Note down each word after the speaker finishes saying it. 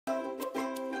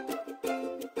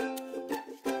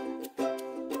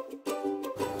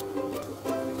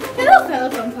Hello fellow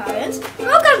compliance,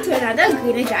 welcome to another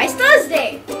Green-ergised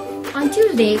Thursday. On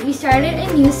Tuesday, we started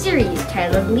a new series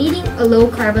titled Leading a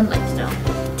Low-Carbon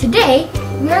Lifestyle. Today,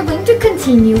 we are going to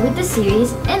continue with the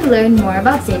series and learn more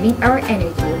about saving our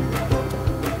energy.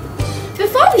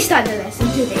 Before we start the lesson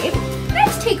today,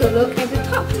 let's take a look at the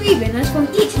top 3 winners from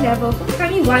each level from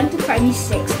Primary 1 to Primary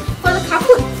 6 for the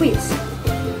Kahoot quiz.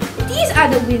 These are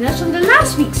the winners from the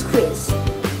last week's quiz,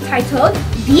 titled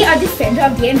Be a Defender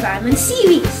of the Environment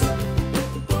series.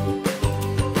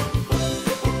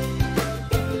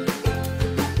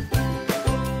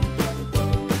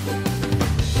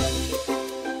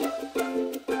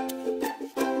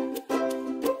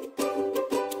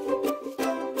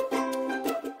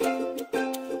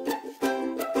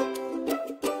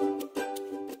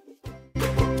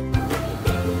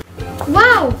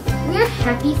 Wow! We're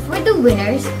happy for the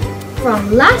winners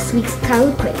from last week's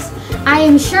Kahoot quiz. I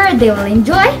am sure they will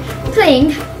enjoy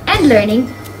playing and learning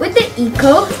with the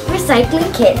Eco Recycling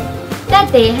Kit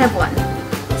that they have won.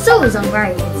 So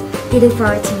Zhonghua, we look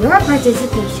forward to your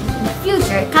participation in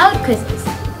future Kahoot quizzes.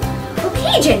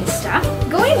 Okay, Jenista,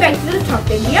 going back to the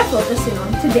topic we are focusing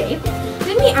on today,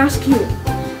 let me ask you,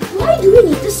 why do we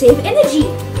need to save energy?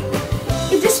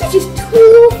 If the switch is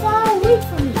too far away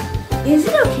from me, is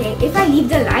it okay if I leave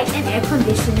the light and air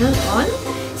conditioner on,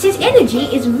 since energy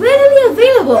is readily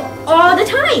available all the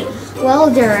time? Well,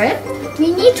 Darren,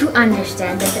 we need to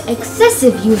understand that the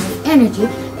excessive use of energy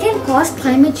can cause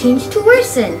climate change to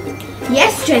worsen.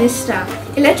 Yes, Jenista,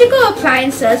 electrical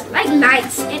appliances like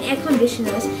lights and air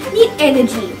conditioners need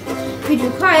energy, which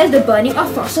requires the burning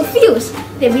of fossil fuels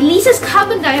that releases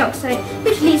carbon dioxide,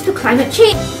 which leads to climate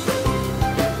change.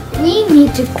 We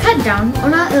need to cut down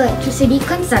on our electricity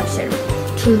consumption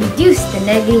to reduce the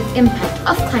negative impact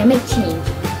of climate change.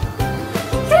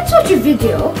 Let's watch a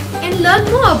video and learn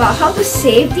more about how to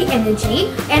save the energy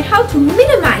and how to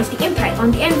minimize the impact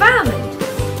on the environment.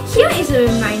 Here is a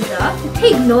reminder to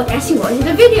take note as you watch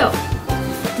the video.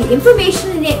 The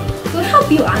information in it will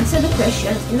help you answer the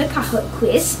questions in the Kahoot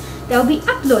quiz that will be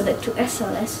uploaded to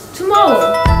SLS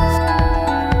tomorrow.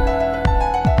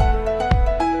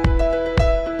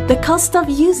 The cost of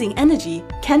using energy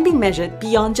can be measured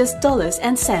beyond just dollars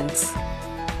and cents.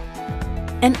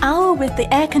 An hour with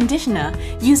the air conditioner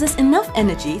uses enough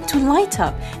energy to light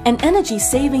up an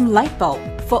energy-saving light bulb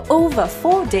for over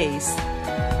 4 days.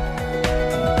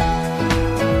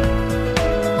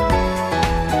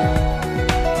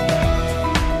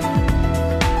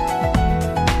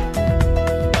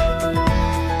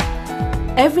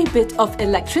 Every bit of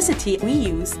electricity we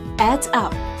use adds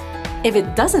up. If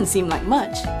it doesn't seem like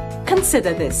much,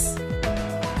 consider this.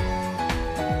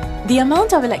 The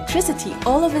amount of electricity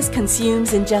all of us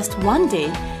consumes in just 1 day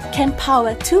can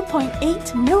power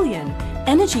 2.8 million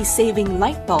energy-saving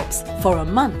light bulbs for a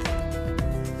month.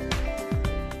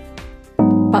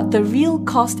 But the real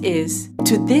cost is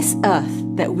to this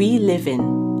earth that we live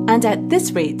in. And at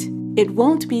this rate, it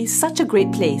won't be such a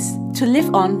great place to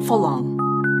live on for long.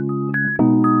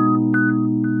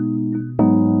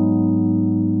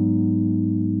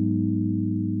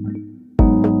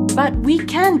 But we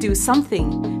can do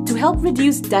something to help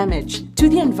reduce damage to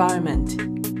the environment.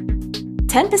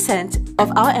 10% of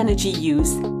our energy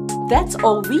use, that's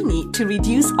all we need to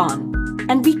reduce on,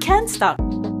 and we can start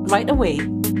right away.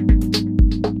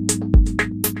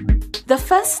 The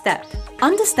first step,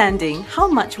 understanding how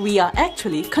much we are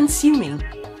actually consuming.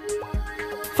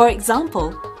 For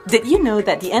example, did you know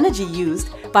that the energy used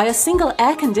by a single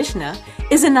air conditioner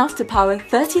is enough to power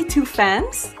 32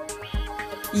 fans?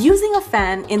 Using a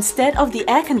fan instead of the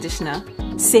air conditioner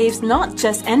saves not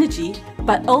just energy,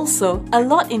 but also a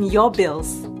lot in your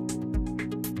bills.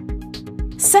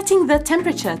 Setting the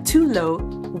temperature too low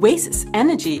wastes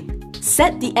energy.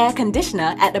 Set the air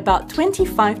conditioner at about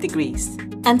 25 degrees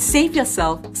and save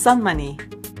yourself some money.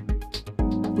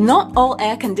 Not all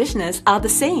air conditioners are the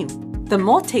same. The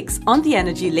more ticks on the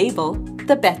energy label,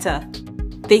 the better.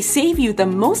 They save you the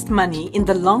most money in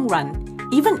the long run,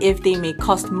 even if they may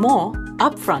cost more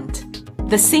upfront.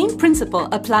 The same principle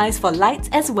applies for lights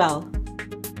as well.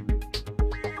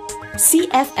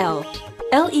 CFL,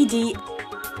 LED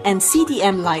and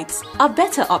CDM lights are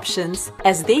better options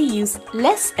as they use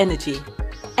less energy.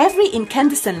 Every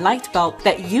incandescent light bulb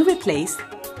that you replace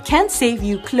can save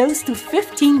you close to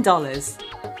 $15.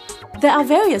 There are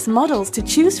various models to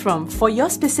choose from for your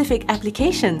specific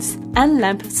applications and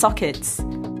lamp sockets.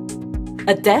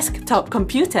 A desktop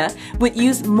computer would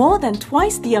use more than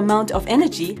twice the amount of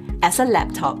energy as a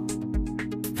laptop.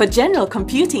 For general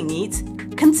computing needs,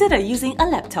 consider using a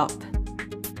laptop.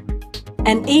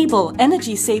 Enable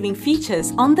energy-saving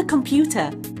features on the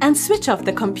computer and switch off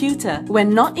the computer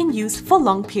when not in use for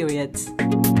long periods.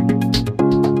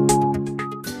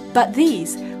 But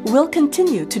these will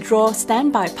continue to draw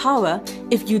standby power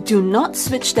if you do not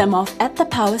switch them off at the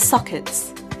power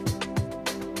sockets.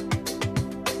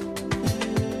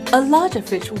 A larger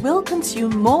fridge will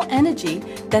consume more energy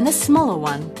than a smaller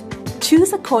one.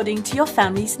 Choose according to your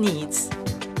family's needs.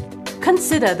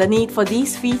 Consider the need for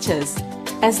these features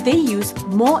as they use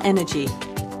more energy.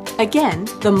 Again,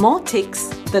 the more ticks,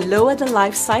 the lower the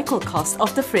life cycle cost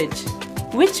of the fridge,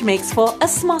 which makes for a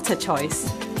smarter choice.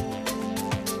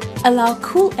 Allow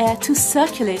cool air to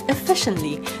circulate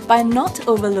efficiently by not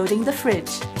overloading the fridge.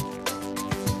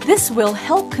 This will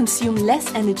help consume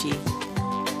less energy.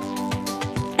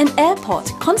 An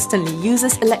airport constantly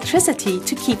uses electricity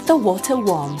to keep the water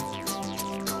warm.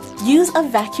 Use a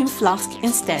vacuum flask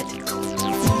instead.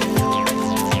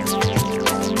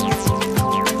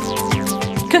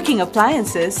 Cooking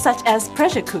appliances such as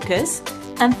pressure cookers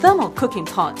and thermal cooking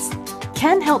pots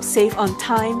can help save on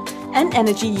time and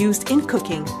energy used in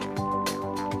cooking.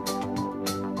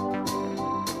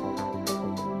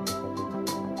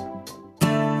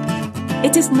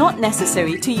 It is not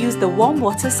necessary to use the warm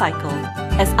water cycle,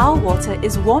 as our water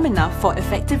is warm enough for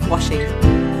effective washing.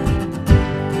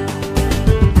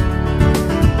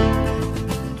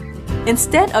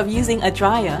 Instead of using a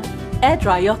dryer, air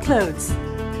dry your clothes.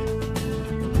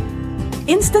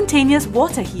 Instantaneous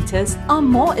water heaters are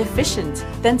more efficient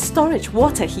than storage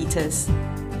water heaters.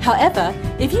 However,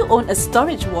 if you own a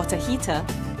storage water heater,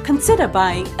 consider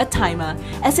buying a timer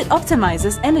as it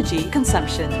optimizes energy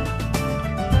consumption.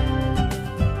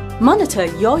 Monitor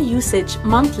your usage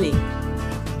monthly.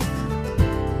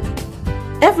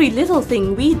 Every little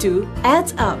thing we do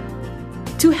adds up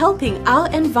to helping our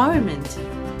environment,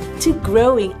 to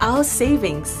growing our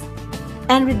savings,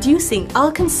 and reducing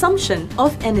our consumption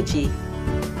of energy.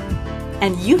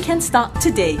 And you can start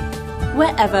today,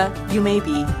 wherever you may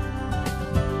be.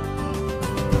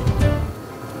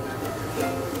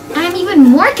 I am even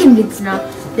more convinced now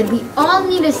that we all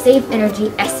need to save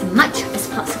energy as much as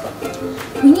possible.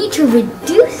 We need to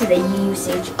reduce the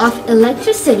usage of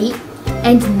electricity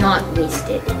and not waste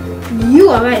it. You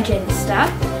are right, Jenista.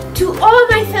 To all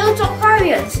my fellow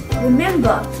Zhonghua,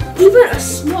 remember, even a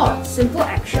small, simple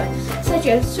action, such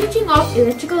as switching off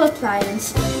electrical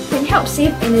appliances, can help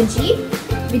save energy,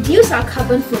 reduce our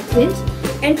carbon footprint,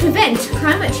 and prevent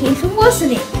climate change from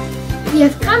worsening. We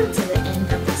have come to the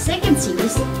end of the second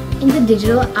series in the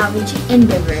digital outreach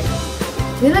endeavor.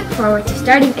 We look forward to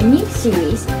starting a new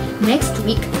series next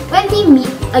week when we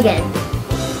meet again.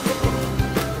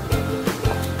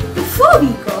 Before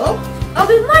we go, a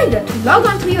reminder to log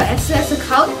on to your SOS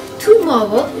account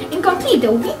tomorrow and complete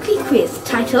the weekly quiz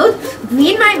titled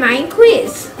Green My Mind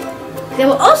Quiz. There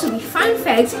will also be fun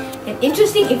facts and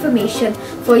interesting information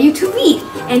for you to read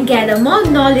and gather more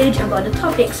knowledge about the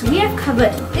topics we have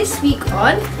covered this week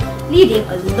on leading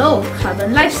a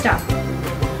low-carbon lifestyle.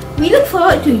 We look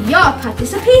forward to your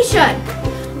participation.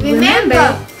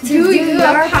 Remember to do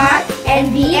your part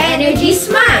and be energy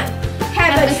smart.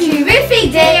 Have a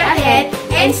terrific day ahead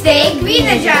and stay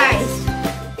green-ergised.